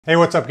Hey,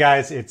 what's up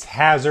guys? It's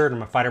Hasard.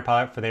 I'm a fighter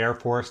pilot for the Air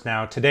Force.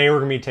 Now today we're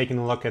going to be taking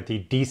a look at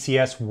the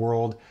DCS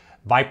World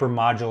VIPER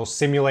Module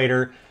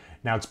Simulator.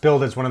 Now it's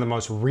billed as one of the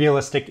most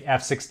realistic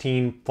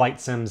F-16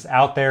 flight sims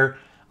out there.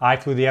 I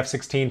flew the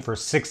F-16 for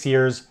 6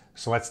 years,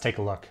 so let's take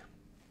a look.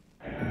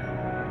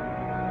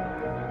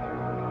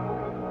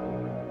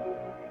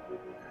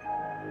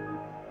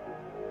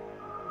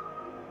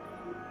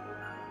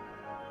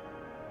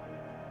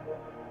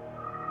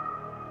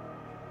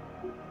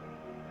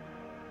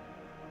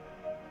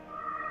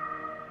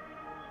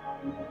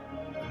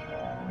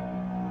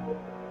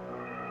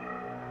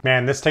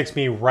 Man, this takes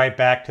me right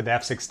back to the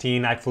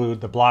F-16. I flew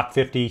the Block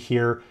 50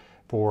 here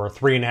for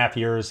 3.5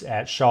 years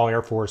at Shaw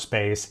Air Force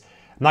Base.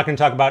 I'm not going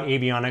to talk about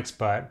avionics,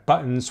 but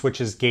buttons,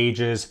 switches,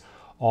 gauges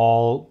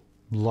all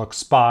look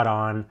spot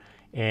on.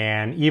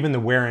 And even the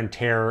wear and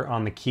tear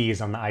on the keys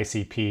on the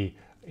ICP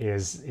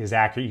is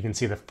accurate. You can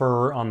see the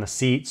fur on the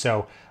seat.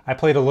 So I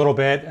played a little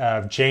bit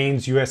of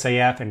Jane's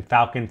USAF and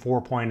Falcon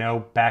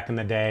 4.0 back in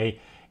the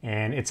day.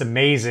 And it's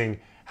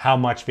amazing how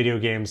much video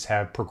games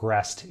have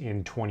progressed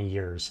in 20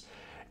 years.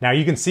 Now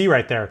you can see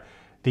right there,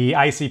 the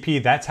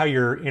ICP, that's how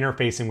you're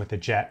interfacing with the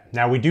jet.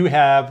 Now we do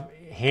have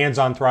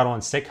hands-on throttle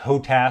and stick,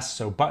 HOTAS,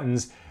 so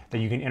buttons that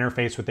you can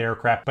interface with the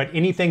aircraft, but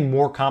anything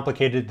more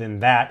complicated than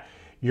that,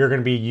 you're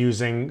gonna be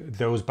using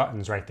those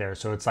buttons right there.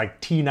 So it's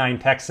like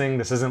T9 texting.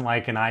 This isn't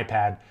like an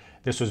iPad.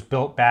 This was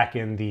built back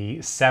in the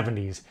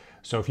 70s.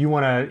 So if you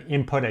wanna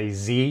input a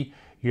Z,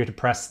 you have to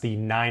press the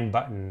 9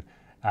 button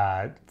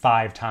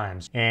 5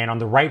 times. And on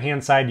the right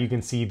hand side you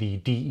can see the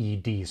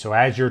DED. So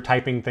as you're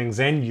typing things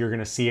in, you're going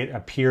to see it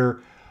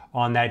appear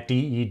on that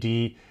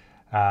DED.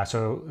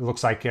 So it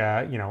looks like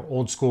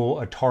old school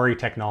Atari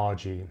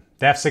technology.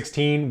 The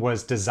F-16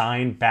 was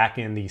designed back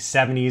in the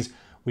 70s.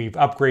 We've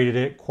upgraded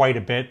it quite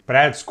a bit, but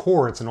at its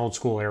core it's an old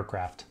school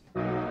aircraft.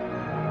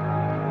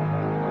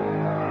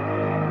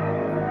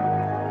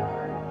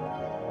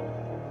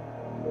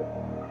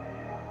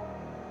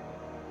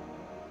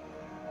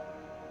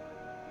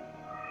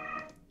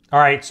 All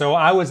right, so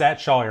I was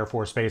at Shaw Air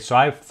Force Base, so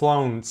I've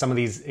flown some of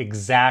these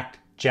exact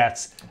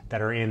jets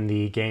that are in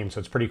the game. So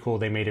it's pretty cool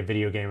they made a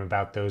video game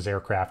about those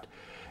aircraft.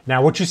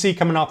 Now, what you see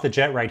coming off the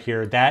jet right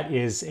here, that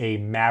is a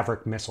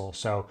Maverick missile.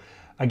 So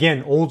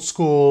again, old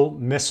school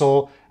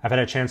missile. I've had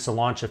a chance to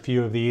launch a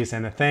few of these,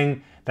 and the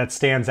thing that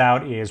stands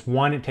out is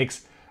one, it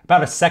takes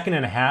about 1.5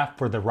 seconds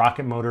for the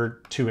rocket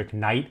motor to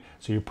ignite.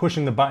 So you're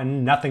pushing the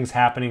button, nothing's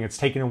happening. It's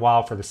taking a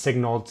while for the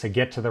signal to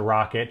get to the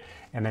rocket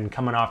and then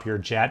coming off your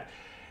jet.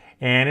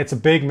 And it's a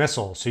big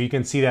missile, so you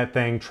can see that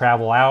thing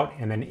travel out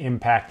and then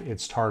impact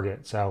its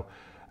target. So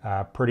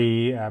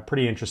pretty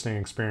interesting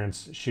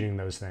experience shooting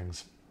those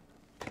things.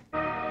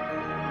 All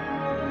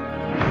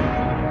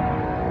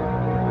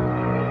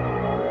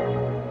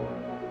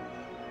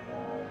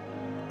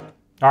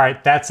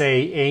right, that's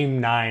a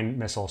AIM-9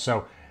 missile.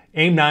 So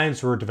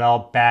AIM-9s were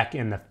developed back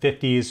in the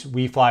 50s.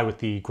 We fly with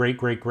the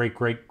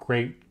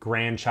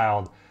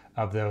great-grandchild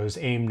of those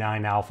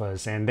AIM-9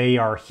 alphas, and they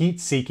are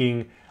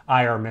heat-seeking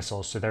IR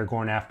missiles. So they're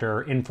going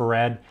after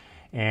infrared.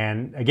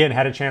 And again,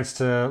 had a chance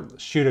to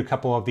shoot a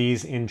couple of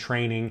these in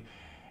training.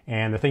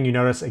 And the thing you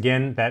notice,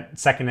 again, that 1.5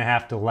 second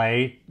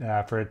delay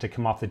for it to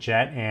come off the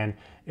jet. And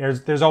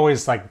there's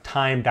always like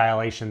time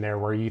dilation there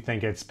where you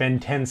think it's been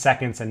 10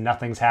 seconds and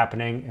nothing's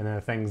happening, and then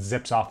the thing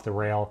zips off the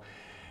rail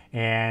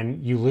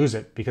and you lose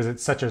it because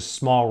it's such a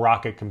small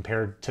rocket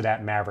compared to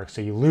that Maverick.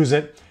 So you lose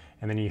it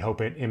and then you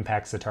hope it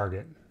impacts the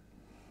target.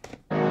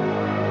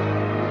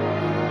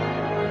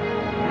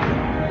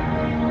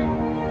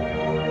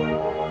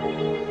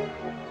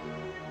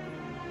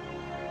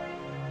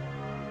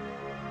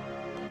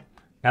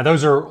 Now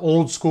those are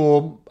old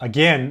school,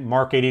 again,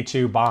 Mark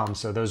 82 bombs.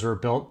 So those were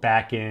built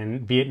back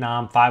in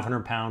Vietnam,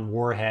 500-pound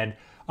warhead,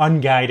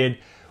 unguided.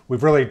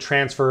 We've really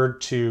transferred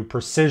to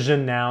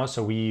precision now.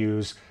 So we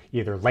use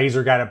either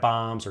laser guided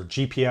bombs or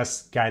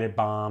GPS guided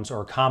bombs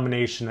or a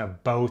combination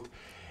of both.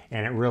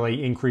 And it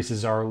really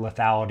increases our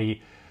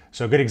lethality.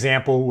 So a good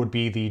example would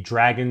be the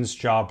Dragon's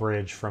Jaw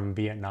Bridge from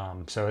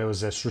Vietnam. So it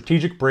was a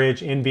strategic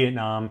bridge in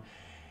Vietnam,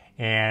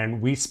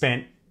 and we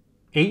spent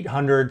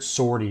 800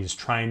 sorties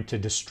trying to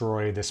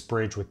destroy this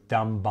bridge with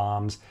dumb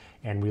bombs,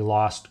 and we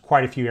lost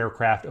quite a few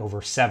aircraft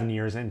over 7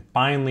 years. And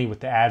finally,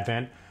 with the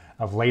advent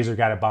of laser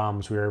guided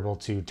bombs, we were able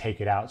to take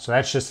it out. So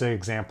that's just an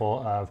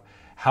example of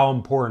how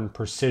important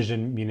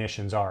precision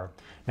munitions are.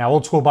 Now,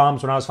 old school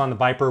bombs, when I was flying the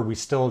Viper, we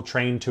still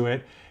trained to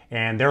it,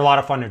 and they're a lot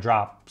of fun to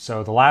drop.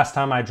 So the last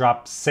time I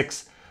dropped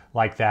 6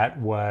 like that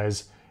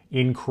was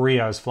in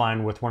Korea. I was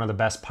flying with one of the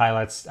best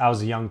pilots. I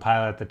was a young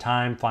pilot at the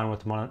time, flying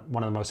with one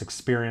of the most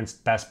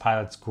experienced, best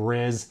pilots,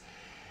 Grizz.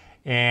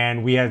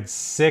 And we had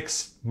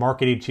 6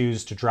 Mark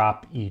 82s to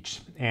drop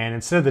each. And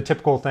instead of the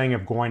typical thing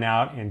of going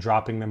out and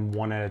dropping them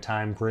one at a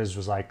time, Grizz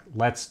was like,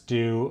 let's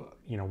do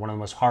one of the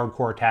most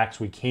hardcore attacks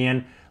we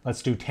can.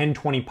 Let's do 10,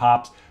 20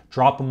 pops,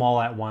 drop them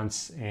all at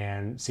once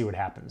and see what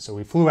happens. So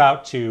we flew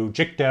out to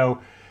Jikdo,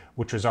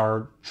 which was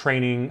our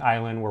training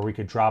island where we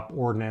could drop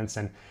ordnance.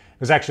 And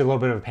it was actually a little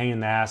bit of a pain in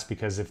the ass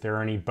because if there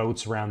are any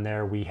boats around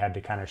there, we had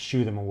to kind of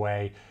shoo them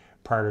away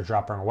prior to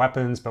dropping our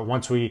weapons. But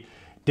once we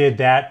did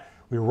that,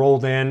 we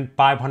rolled in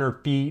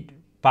 500 feet,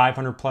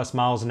 500 plus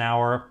miles an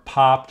hour,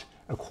 popped,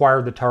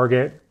 acquired the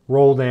target,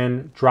 rolled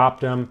in,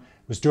 dropped him,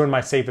 was doing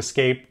my safe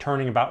escape,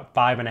 turning about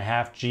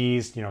 5.5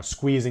 Gs, you know,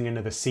 squeezing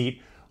into the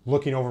seat,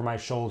 looking over my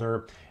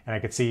shoulder, and I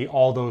could see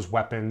all those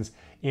weapons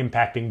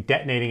impacting,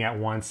 detonating at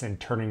once, and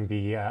turning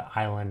the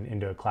island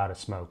into a cloud of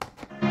smoke.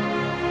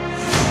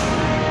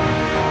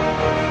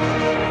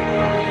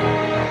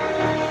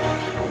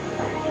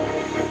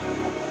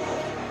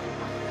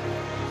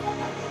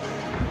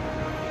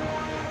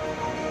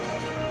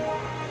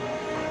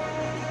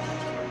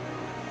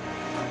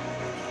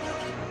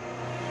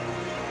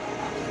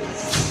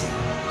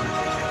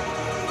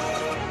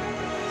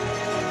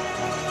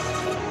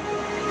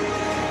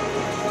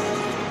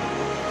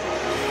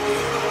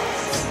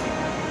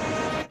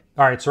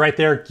 All right, so right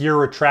there, gear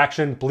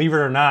retraction. Believe it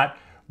or not,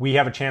 we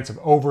have a chance of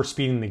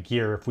overspeeding the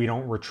gear if we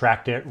don't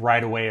retract it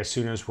right away as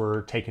soon as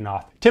we're taking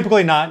off.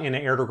 Typically not in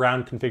an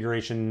air-to-ground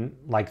configuration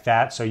like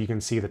that, so you can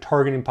see the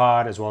targeting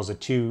pod as well as the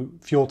 2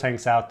 fuel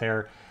tanks out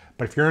there.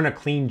 But if you're in a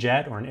clean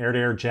jet or an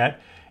air-to-air jet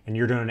and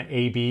you're doing an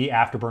AB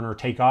afterburner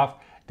takeoff,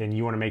 then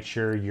you want to make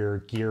sure your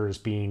gear is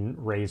being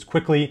raised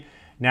quickly.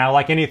 Now,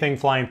 like anything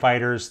flying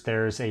fighters,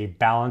 there's a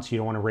balance. You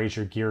don't want to raise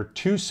your gear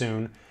too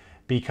soon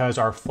because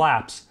our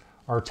flaps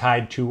are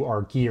tied to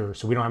our gear.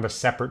 So we don't have a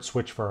separate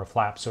switch for our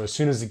flaps. So as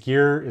soon as the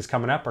gear is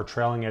coming up, our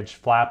trailing edge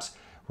flaps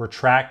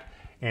retract.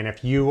 And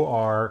if you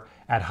are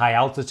at high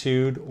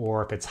altitude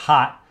or if it's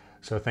hot,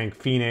 so think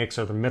Phoenix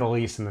or the Middle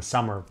East in the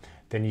summer,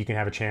 then you can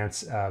have a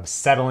chance of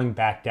settling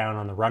back down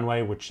on the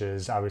runway, which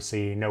is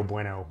obviously no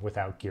bueno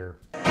without gear.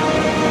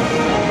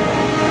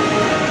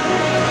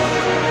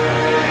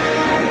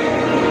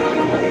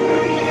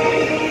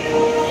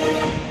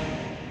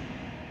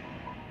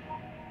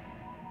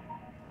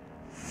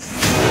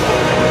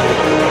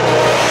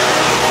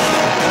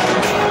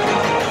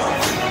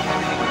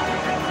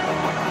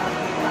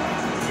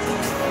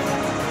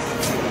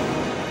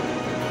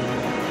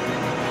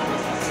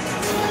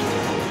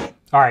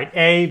 All right,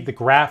 the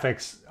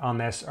graphics on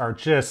this are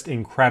just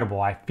incredible.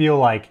 I feel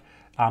like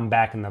I'm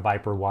back in the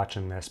Viper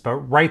watching this. But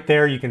right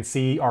there, you can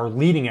see our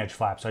leading edge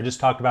flaps. So I just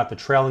talked about the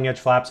trailing edge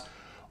flaps.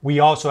 We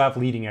also have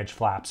leading edge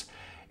flaps.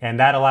 And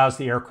that allows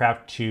the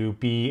aircraft to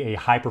be a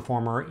high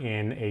performer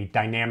in a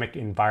dynamic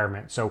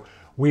environment. So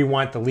we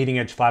want the leading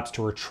edge flaps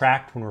to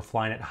retract when we're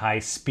flying at high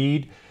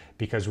speed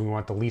because we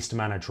want the least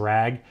amount of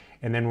drag.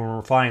 And then when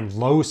we're flying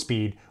low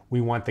speed, we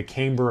want the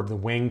camber of the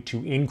wing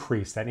to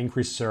increase. That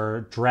increases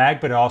our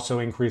drag, but it also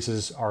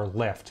increases our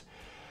lift.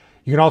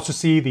 You can also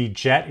see the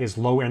jet is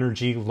low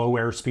energy, low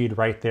airspeed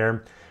right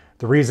there.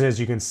 The reason is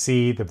you can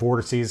see the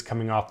vortices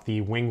coming off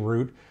the wing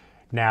root.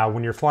 Now,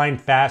 when you're flying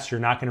fast, you're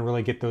not gonna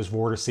really get those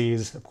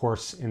vortices, of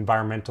course,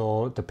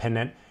 environmental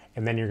dependent,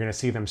 and then you're gonna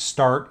see them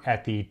start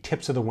at the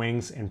tips of the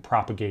wings and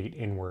propagate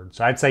inward.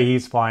 So I'd say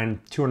he's flying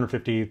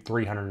 250,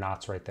 300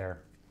 knots right there.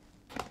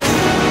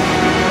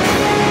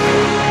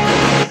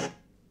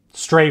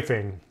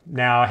 Strafing.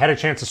 Now, I had a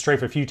chance to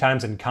strafe a few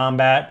times in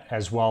combat,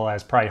 as well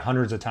as probably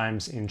hundreds of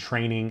times in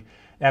training.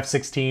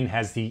 F-16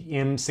 has the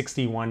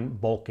M61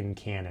 Vulcan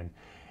cannon,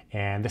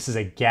 and this is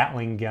a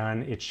Gatling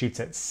gun. It shoots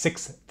at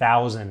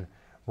 6,000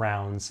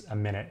 rounds a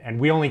minute, and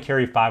we only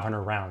carry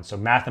 500 rounds. So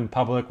math in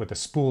public with a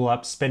spool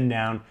up, spin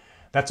down,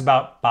 that's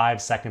about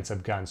 5 seconds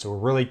of gun. So we're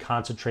really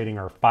concentrating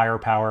our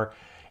firepower.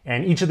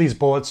 And each of these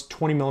bullets,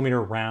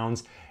 20mm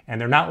rounds, and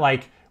they're not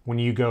like when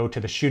you go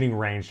to the shooting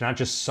range, not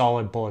just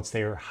solid bullets,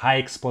 they are high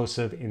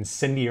explosive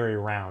incendiary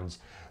rounds.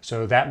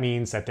 So that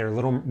means that they're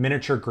little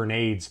miniature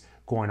grenades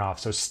going off.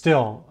 So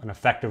still an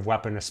effective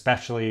weapon,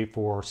 especially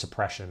for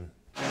suppression.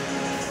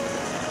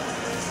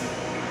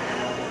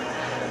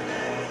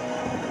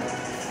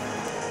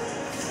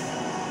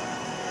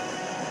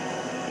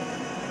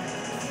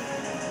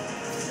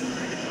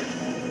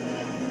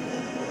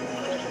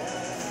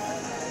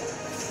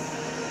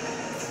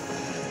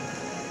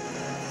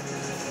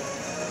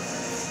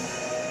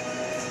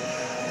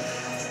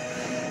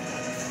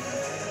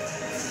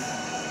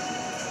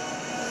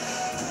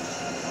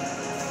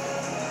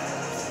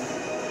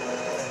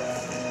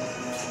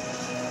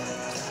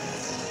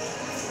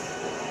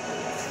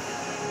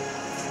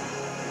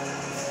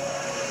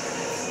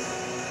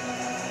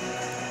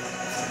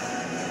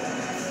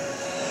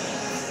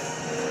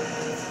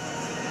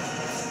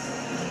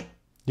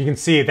 You can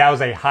see that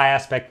was a high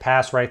aspect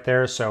pass right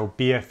there. So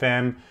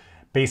BFM,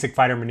 basic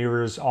fighter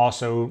maneuvers,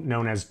 also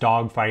known as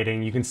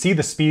dogfighting. You can see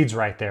the speeds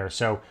right there.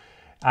 So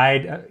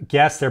I'd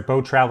guess they're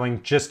both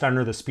traveling just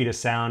under the speed of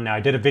sound. Now I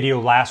did a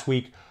video last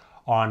week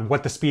on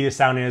what the speed of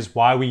sound is,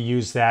 why we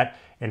use that,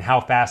 and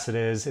how fast it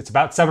is. It's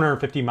about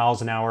 750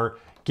 miles an hour,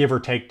 give or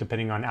take,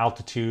 depending on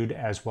altitude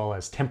as well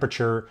as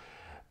temperature.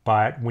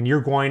 But when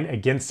you're going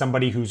against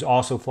somebody who's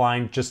also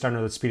flying just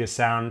under the speed of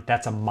sound,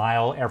 that's a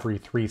mile every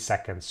 3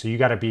 seconds. So you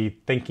got to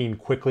be thinking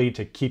quickly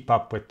to keep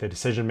up with the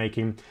decision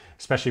making,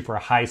 especially for a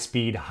high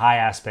speed, high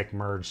aspect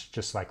merge,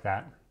 just like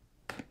that.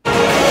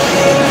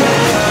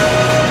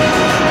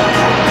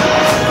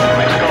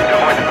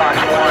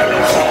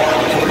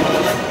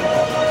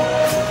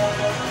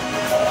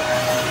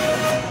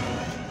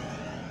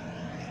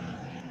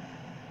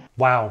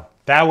 Wow,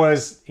 that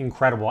was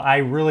incredible. I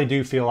really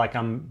do feel like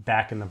I'm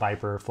back in the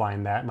Viper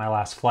flying that. My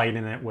last flight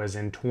in it was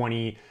in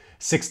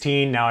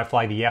 2016. Now I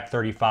fly the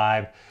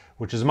F-35,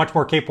 which is a much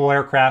more capable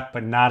aircraft,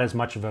 but not as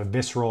much of a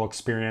visceral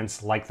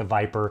experience like the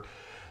Viper.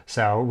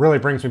 So it really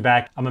brings me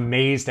back. I'm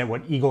amazed at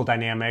what Eagle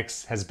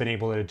Dynamics has been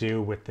able to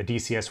do with the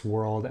DCS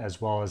World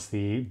as well as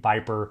the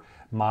Viper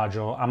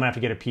module. I'm gonna have to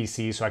get a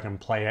PC so I can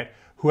play it.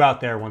 Who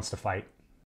out there wants to fight?